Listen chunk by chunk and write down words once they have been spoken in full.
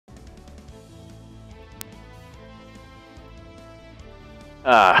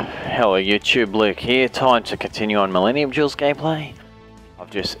Hello YouTube, Luke here. Time to continue on Millennium Duels gameplay.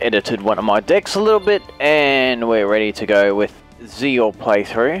 I've just edited one of my decks a little bit and we're ready to go with Zexal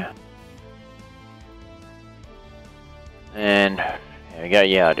playthrough. And there we go,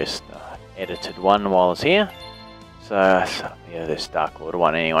 yeah, I just edited one while I was here. So yeah, this Darklord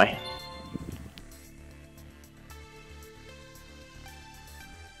one anyway.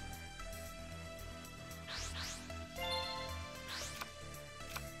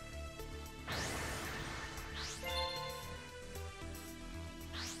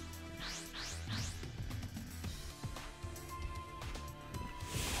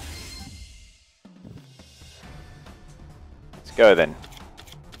 Go then.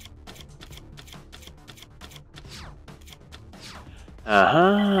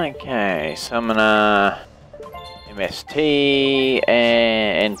 Okay. Summoner, MST,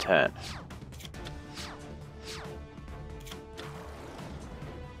 and turn.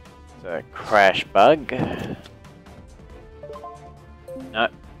 So, Crashbug. No.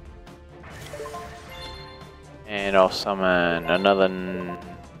 And I'll summon another.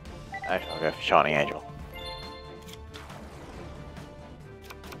 Actually, I'll go for Shining Angel.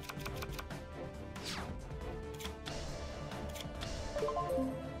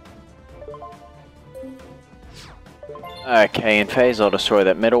 Okay, in phase, I'll destroy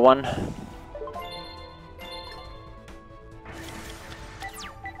that middle one.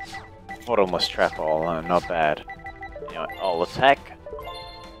 Bottomless trap hole, not bad. Anyway, I'll attack.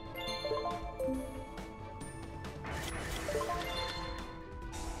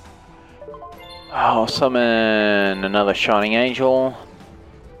 I'll summon another Shining Angel.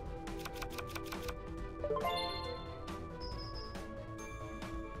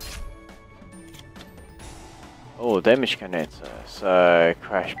 Oh, damage condenser. So,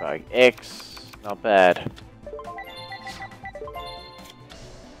 Crashbug X, not bad.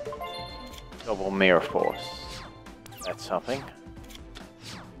 Double Mirror Force. That's something.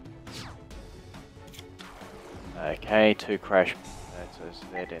 Okay, two Crash. That's a Z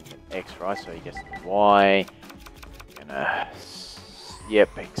and an X, right? So he gets the Y. Gonna.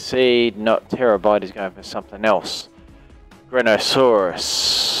 Yep, exceed. Not Terabyte, is going for something else.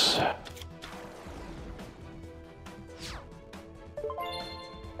 Granosaurus.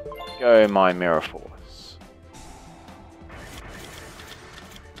 Go my Mirror Force.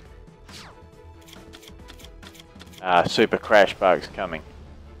 Super Crashbugs coming.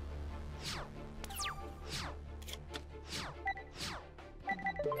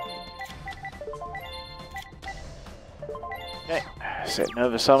 Okay, set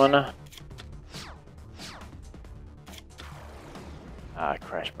Nova Summoner.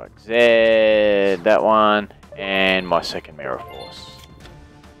 Crashbug Z, that one, and my second Mirror Force.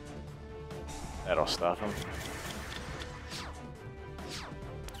 That'll stop him.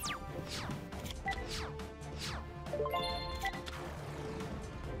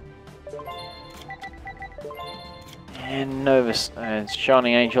 And Nova and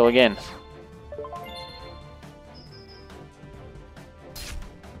Shining Angel again.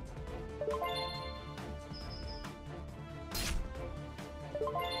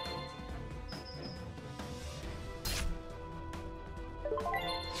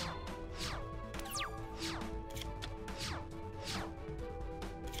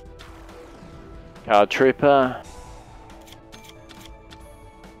 Card Trooper.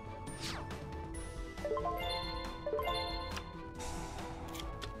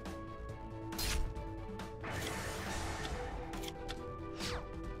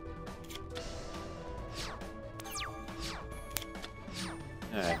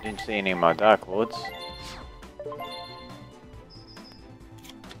 I didn't see any of my Darklords.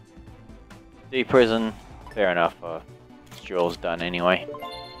 D-Prison, fair enough. Duel's done anyway.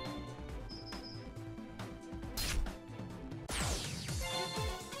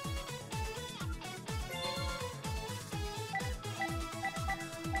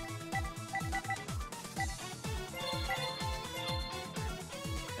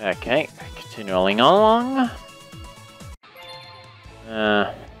 Okay, continuing along.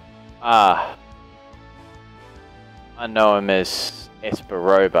 I know him as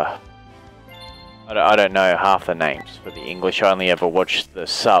Esperoba. I don't know half the names for the English. I only ever watched the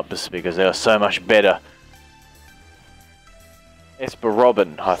subs because they were so much better.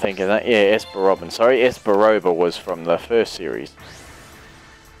 Esperobin, I think, is that? Yeah, Esperobin. Sorry, Esperoba was from the first series.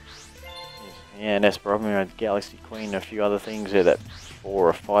 Yeah, and Esperobin, Galaxy Queen, and a few other things. Yeah, that 4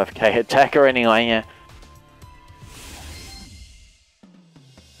 or 5k attacker anyway, yeah.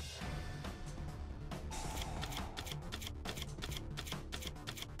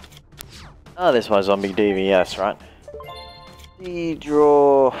 Oh, there's my zombie Diva, yes, right.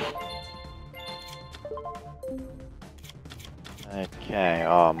 Draw. Okay,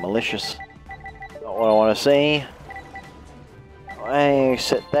 oh, malicious. Not what I want to see. Hey,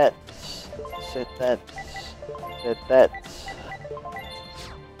 set that. Set that. Set that.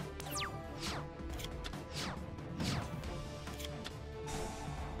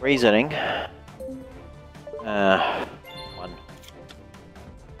 Reasoning. One.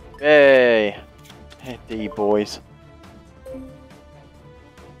 Hey, D boys.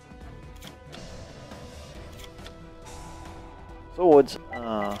 Swords.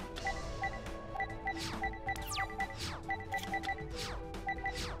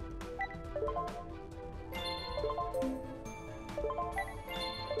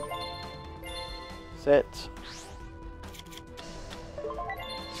 Set.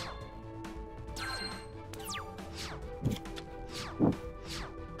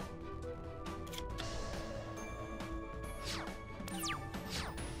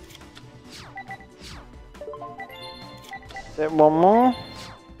 Set one more.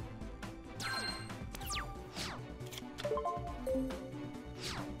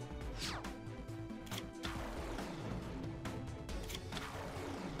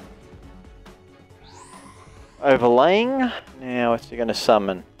 Overlaying. Now what's he going to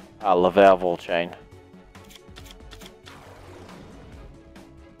summon? Ah, Laval Volchain.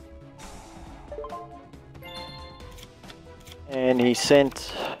 And he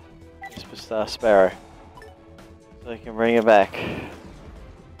sent Superstar Sparrow. So he can bring it back.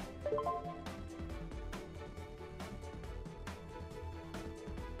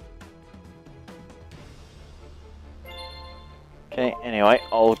 Okay, anyway,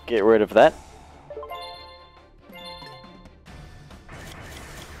 I'll get rid of that.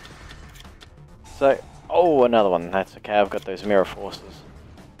 So, oh, another one. That's okay, I've got those mirror forces.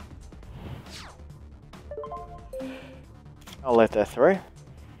 I'll let that through.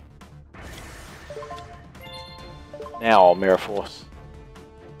 Now I'll mirror force.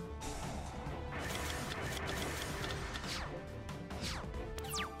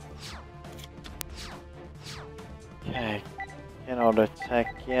 Okay, cannot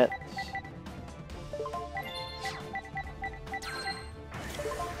attack yet.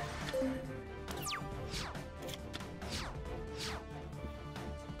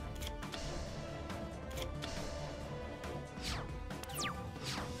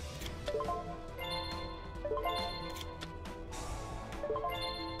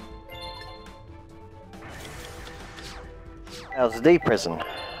 How's the D prison?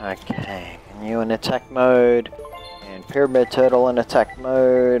 Okay, and you in attack mode, and Pyramid Turtle in attack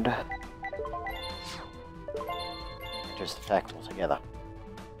mode. Just attack all together.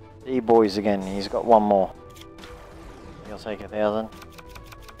 D boys again, he's got one more. He'll take 1,000.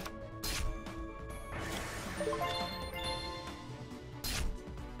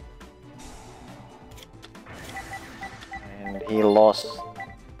 And he lost.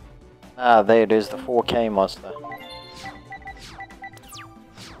 Ah, there it is, the 4K monster.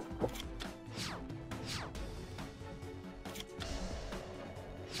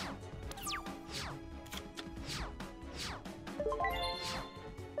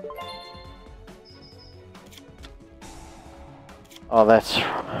 Oh, that's...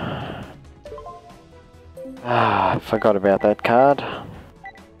 I forgot about that card.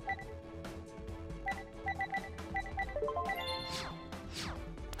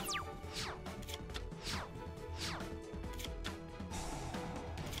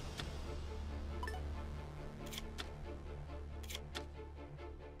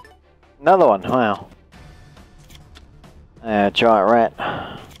 Another one, wow. Giant rat.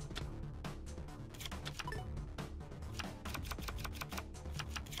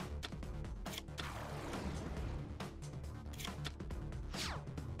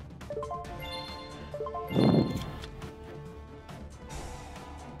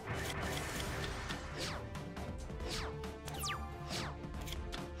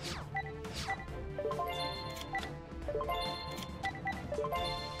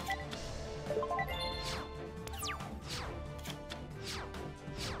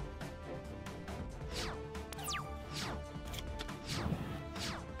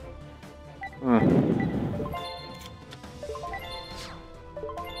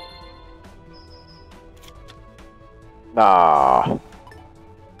 Ah.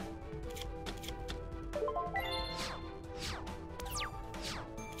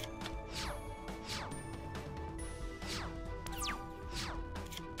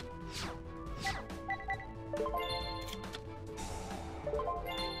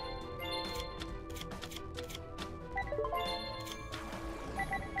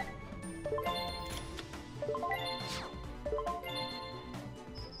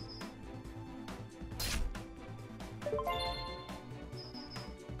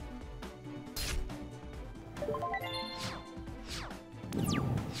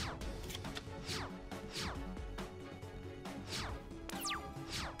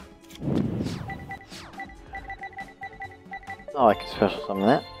 Oh, I can special summon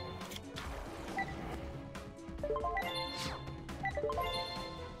that.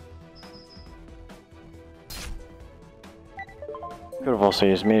 Could have also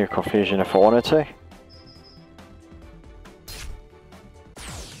used Meteor Confusion if I wanted to.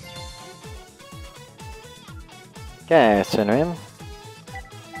 Okay, send him.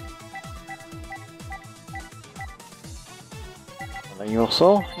 Evil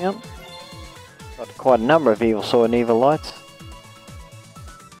Soul, yep. Got quite a number of Evil Soul and Evil Lights.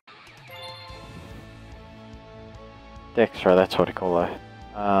 Dextra, that's what I call her.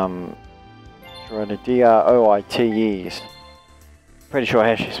 Droites. Pretty sure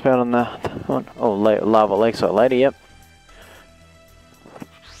how she's spelled on that one. Oh, Lava Lakes or Lady, yep.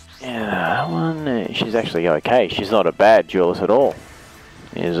 Yeah, that one, she's actually okay. She's not a bad duelist at all.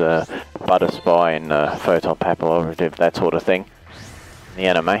 Is a Butterspy and Photon Papilloperative, that sort of thing. In the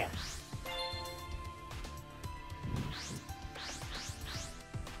anime.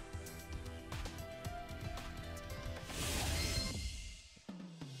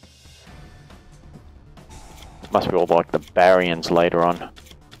 Must be all like the Baryons later on.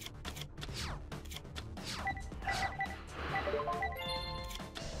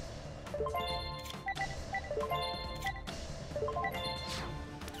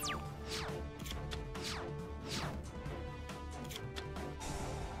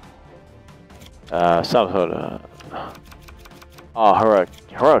 Some sort of... Oh,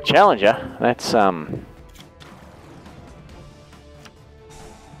 heroic challenger. That's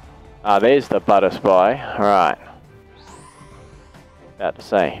Ah, there's the Butterspy. Right. About to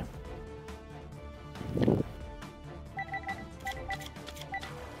say.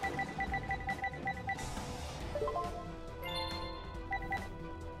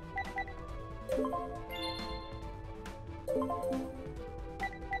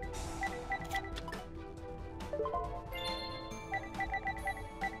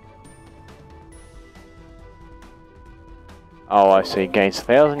 Oh, I see. Gains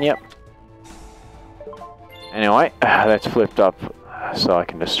 1,000, yep. Anyway, that's flipped up, so I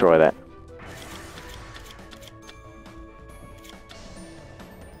can destroy that.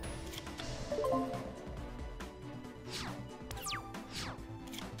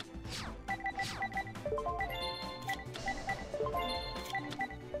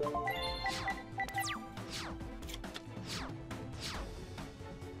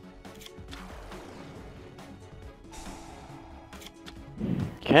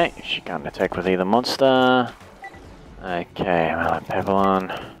 Okay, she can't attack with either monster. Okay, well,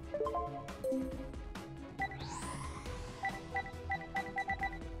 Pebblon.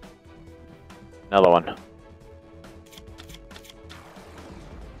 Another one.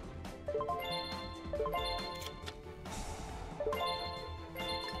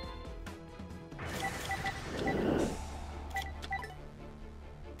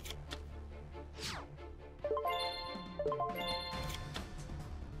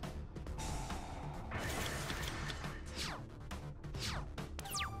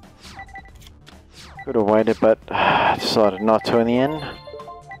 Could have waited, but decided not to in the end.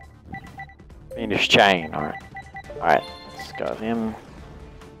 Fiendish Chain, alright. Alright, let's go with him.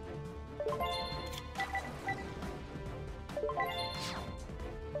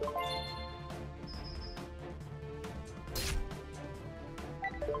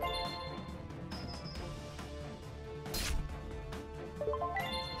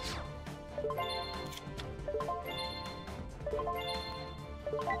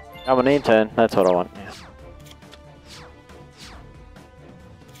 I'm an intern, that's what I want, yeah.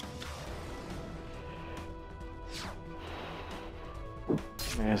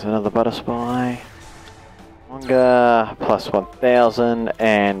 There's another Butterspy. Manga plus 1,000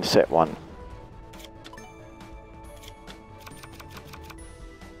 and set 1.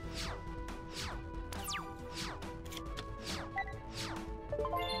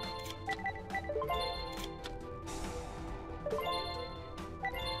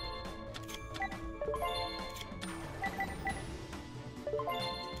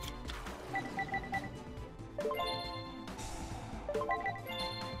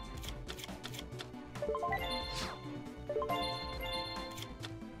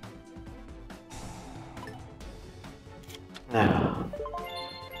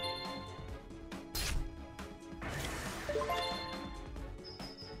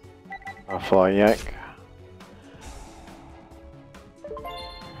 Butterfly Yoke.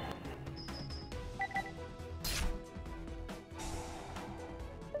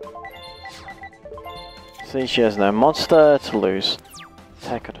 See, she has no monster to lose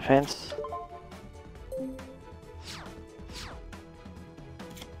attack or defense.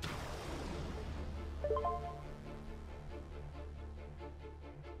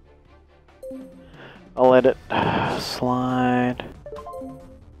 I'll let it slide.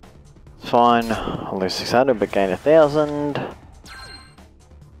 It's fine. I'll lose 600 but gain 1,000.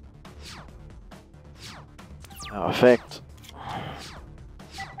 No effect.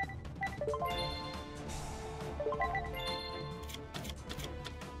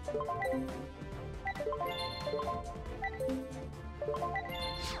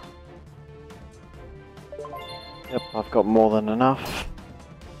 Yep, I've got more than enough.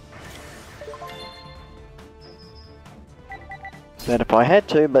 Said if I had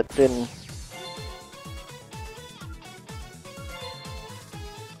to, but didn't.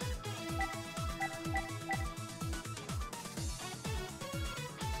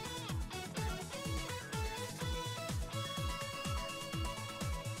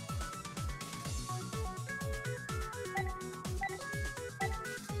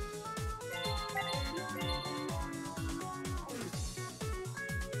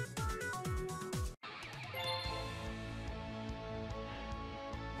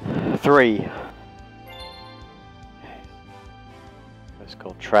 Three. It's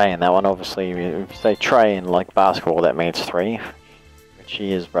called Trey, and that one obviously, if you say Trey in like basketball, that means 3. Which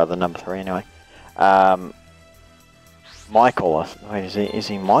he is brother number 3 anyway. Michael, wait, is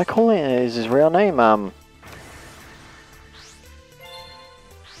he Michael? Is his real name?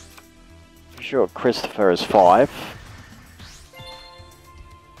 Sure, Christopher is 5.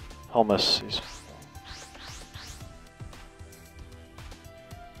 Thomas is 4.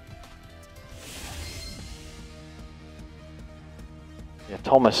 Yeah,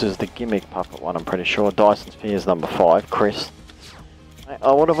 Thomas is the gimmick puppet one, I'm pretty sure. Dyson Sphere is number 5. Chris.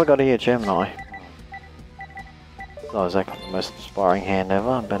 Oh, what have I got here? Gemini. Not exactly the most inspiring hand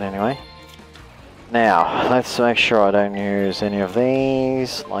ever, but anyway. Now, let's make sure I don't use any of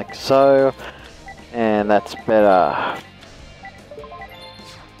these, like so. And that's better.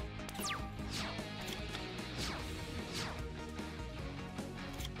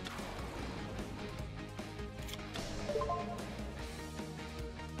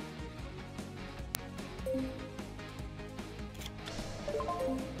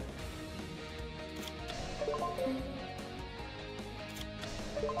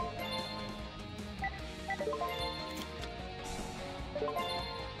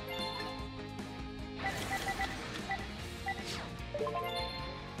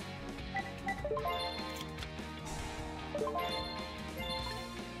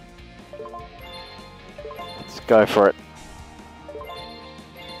 Let's go for it.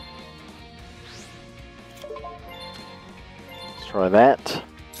 Destroy that.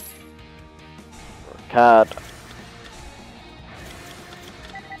 Draw a card.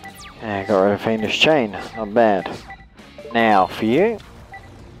 And got rid of Fiendish Chain. Not bad. Now for you.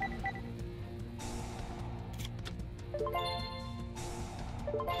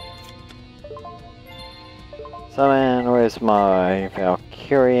 Summon, where's my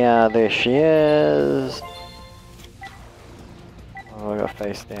Valkyria? There she is. Oh, I got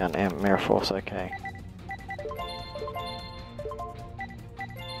face down. Mirror Force, okay.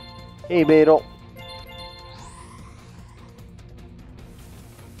 Hey, Beetle.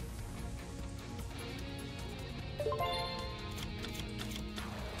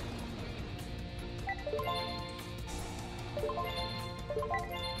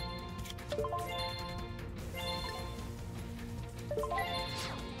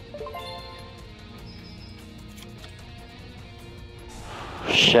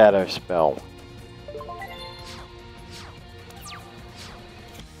 Shadow spell.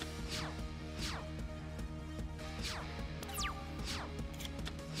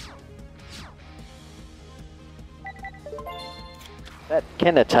 That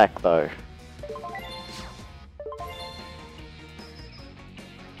can attack though.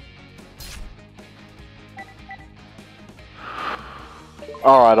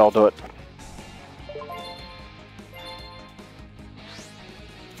 Alright, I'll do it.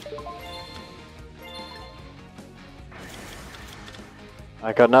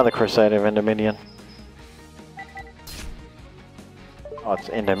 I got another Crusader of Endominion. Oh, it's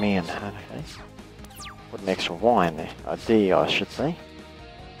Endominion. Okay. Put an extra Y in there. A D, I should say.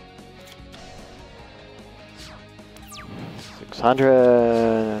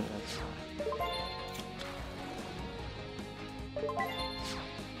 600.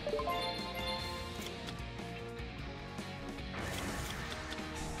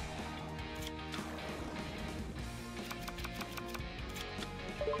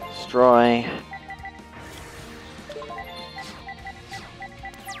 Destroy.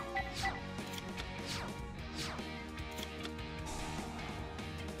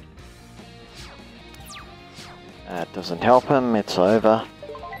 That doesn't help him, it's over.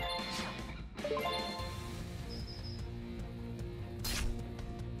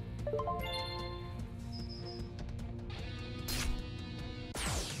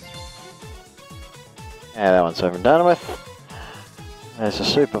 Yeah, that one's over and done with. There's a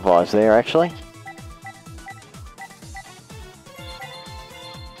supervise there actually.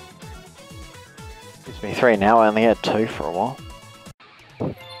 Gives me 3 now, I only had 2 for a while.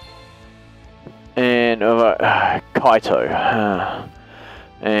 And Kaito.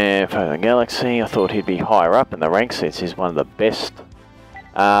 And Photon Galaxy, I thought he'd be higher up in the ranks since he's one of the best.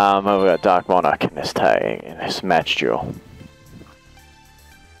 We've got Dark Monarch in this tag, in this match duel.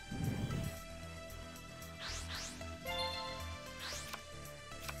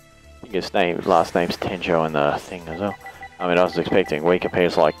 I think his last name's Tenjo in the thing as well. I mean, I was expecting weaker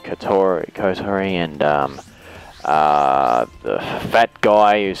pairs like Kotori and the fat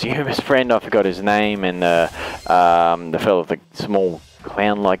guy who's Yuma's friend, I forgot his name, and the fellow with the small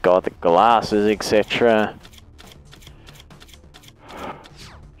clown-like guy with the glasses, etc.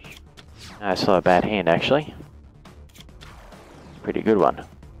 That's not a bad hand, actually. It's a pretty good one.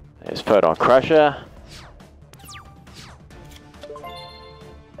 There's Photon Crusher.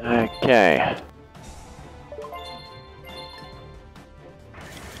 Okay.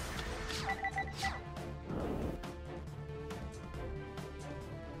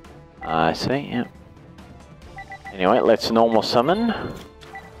 I see, yeah. Anyway, let's normal summon.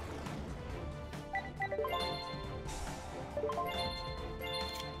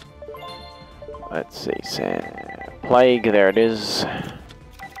 Let's see, Plague, there it is.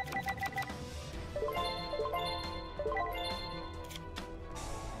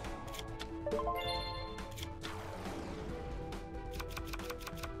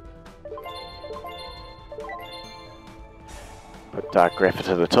 Put Dark Grapher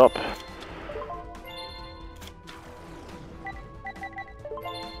to the top.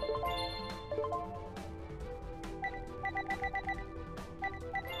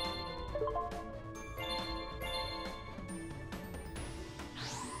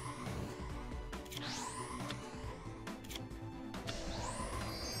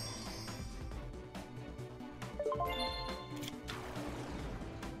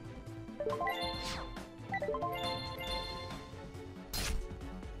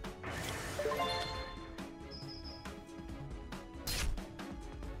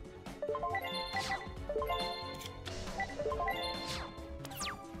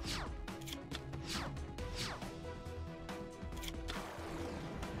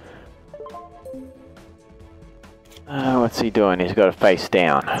 What's he doing? He's got to face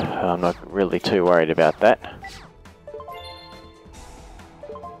down. I'm not really too worried about that.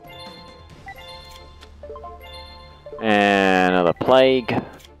 And another Plague.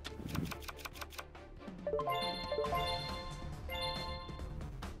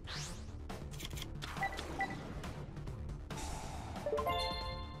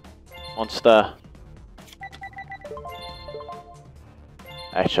 Monster.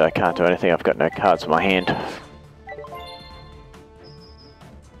 Actually, I can't do anything. I've got no cards in my hand.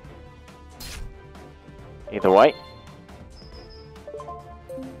 Either way.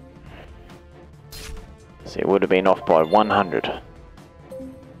 See, it would have been off by 100.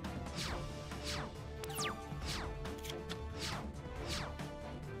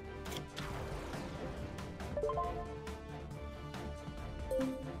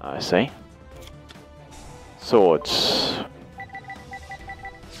 I see. Swords.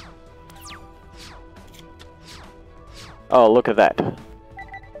 Oh, look at that.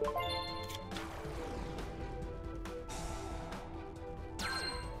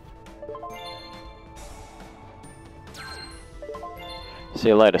 See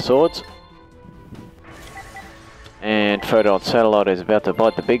you later, swords. And Photon Satellite is about to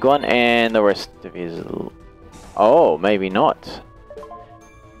bite the big one, and the rest of his... Oh, maybe not.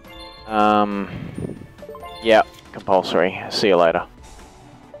 Yeah, compulsory. See you later.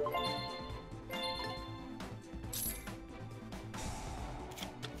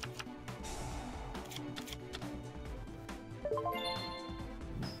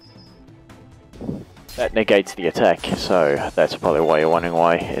 That negates the attack, so that's probably why you're wondering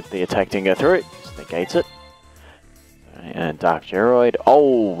why the attack didn't go through. It just negates it. And Dark Geroid,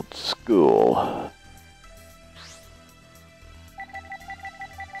 old school.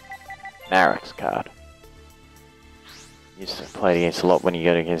 Marik's card. Used to play it against a lot when you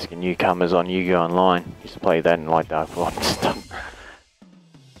go against newcomers on Yu-Gi-Oh! Online. Used to play that in like Darklords and stuff.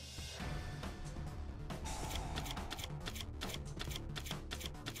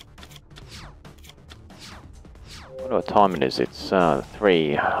 I wonder what time it is. It's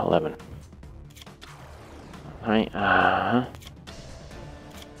 3:11. Right, okay.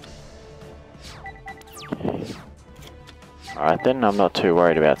 Alright then, I'm not too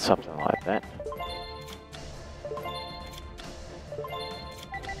worried about something like that.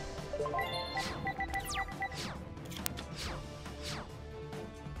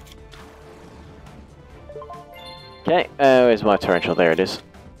 Okay, where's my torrential? There it is.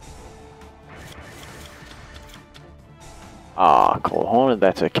 Ah, Claw Hornet,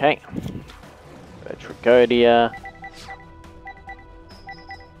 that's okay. Trigodia.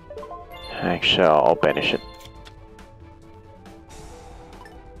 Actually, I'll banish it.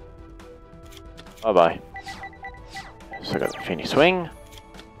 Bye bye. So I got the Finny Swing.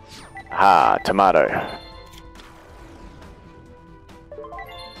 Ah, Tomato.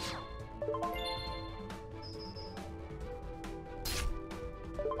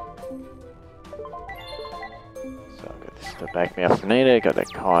 So I've got this to back me up if needed. Got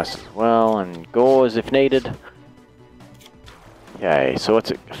that Kite as well, and Gauze if needed. Okay, so what's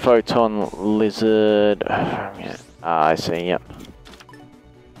it? Photon, Lizard. I see, yep.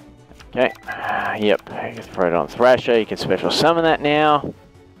 Okay, yep. You can throw it on Thrasher. You can special summon that now.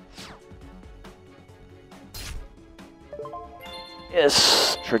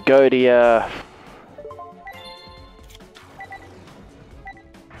 Yes, Trigodia.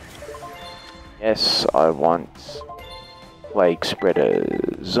 Yes, I want Plague Spreader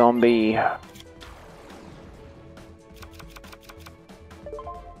Zombie.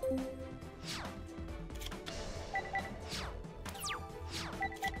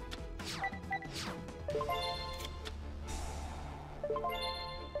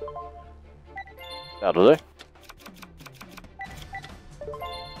 That'll do.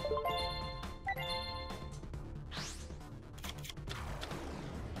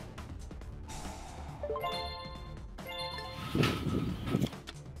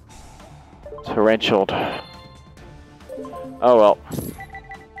 Torrential. Oh well.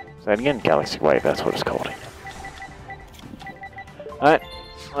 Say it again? Galaxy Wave, that's what it's called. Alright,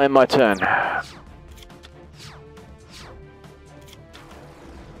 and my turn.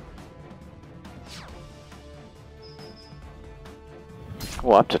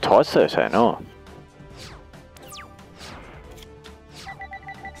 Well, up to twice 13, oh.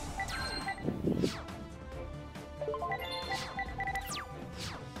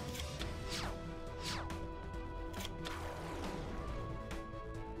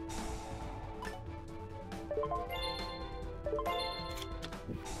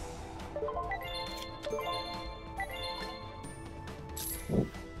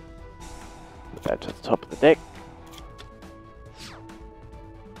 Put that to the top of the deck.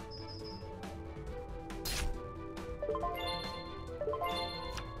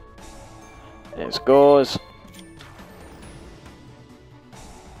 There's Gauze.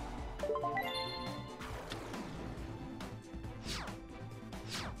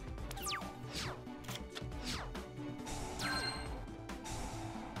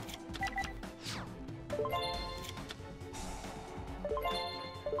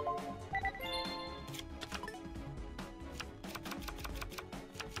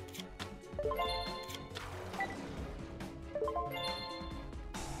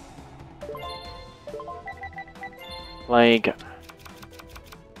 Plague.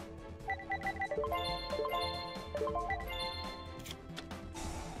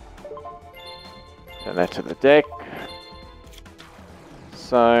 Turn that to the deck.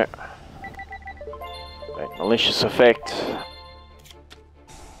 So, malicious effect.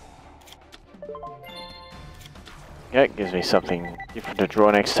 Okay, gives me something different to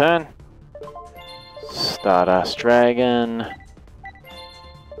draw next turn. Stardust Dragon.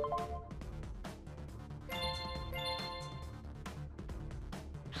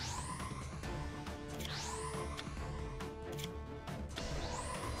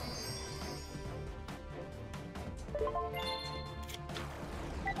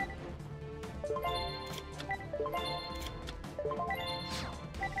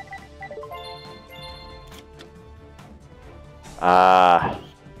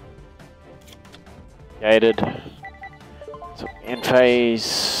 Gated. So end phase.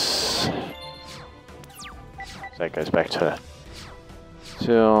 So it goes back to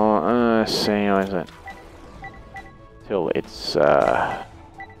till see how is it? Till it's it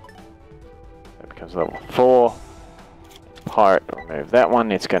becomes level 4. Pirate, remove that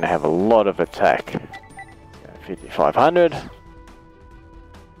one. It's going to have a lot of attack. 5500.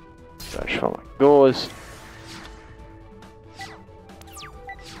 Search for my Gauze.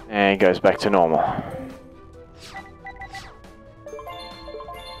 And it goes back to normal.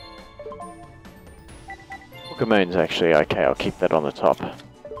 Book of Moon's actually okay, I'll keep that on the top.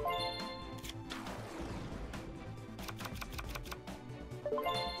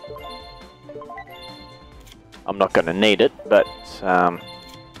 I'm not going to need it, but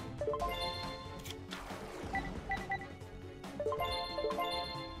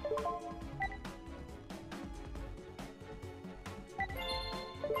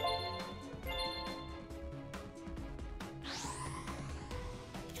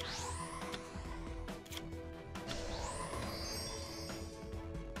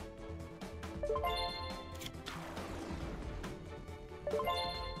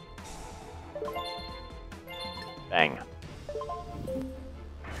bang.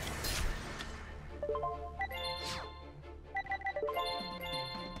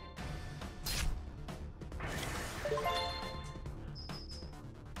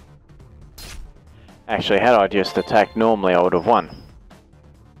 Actually, had I just attacked normally, I would have won.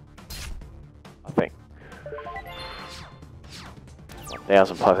 I think.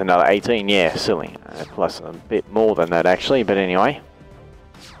 1,000 plus another 18, yeah, silly. Plus a bit more than that actually, but anyway.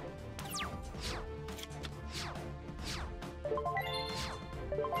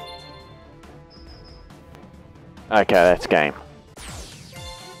 Okay, that's game.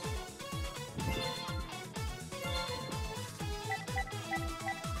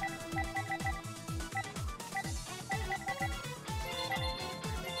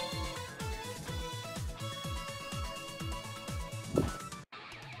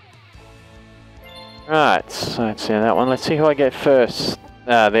 Right, so let's see that one. Let's see who I get first.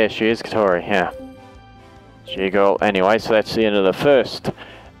 There she is, Katori, yeah. She girl. Anyway, so that's the end of the first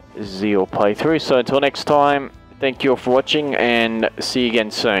Zeal playthrough. So until next time, thank you all for watching and see you again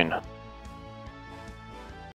soon.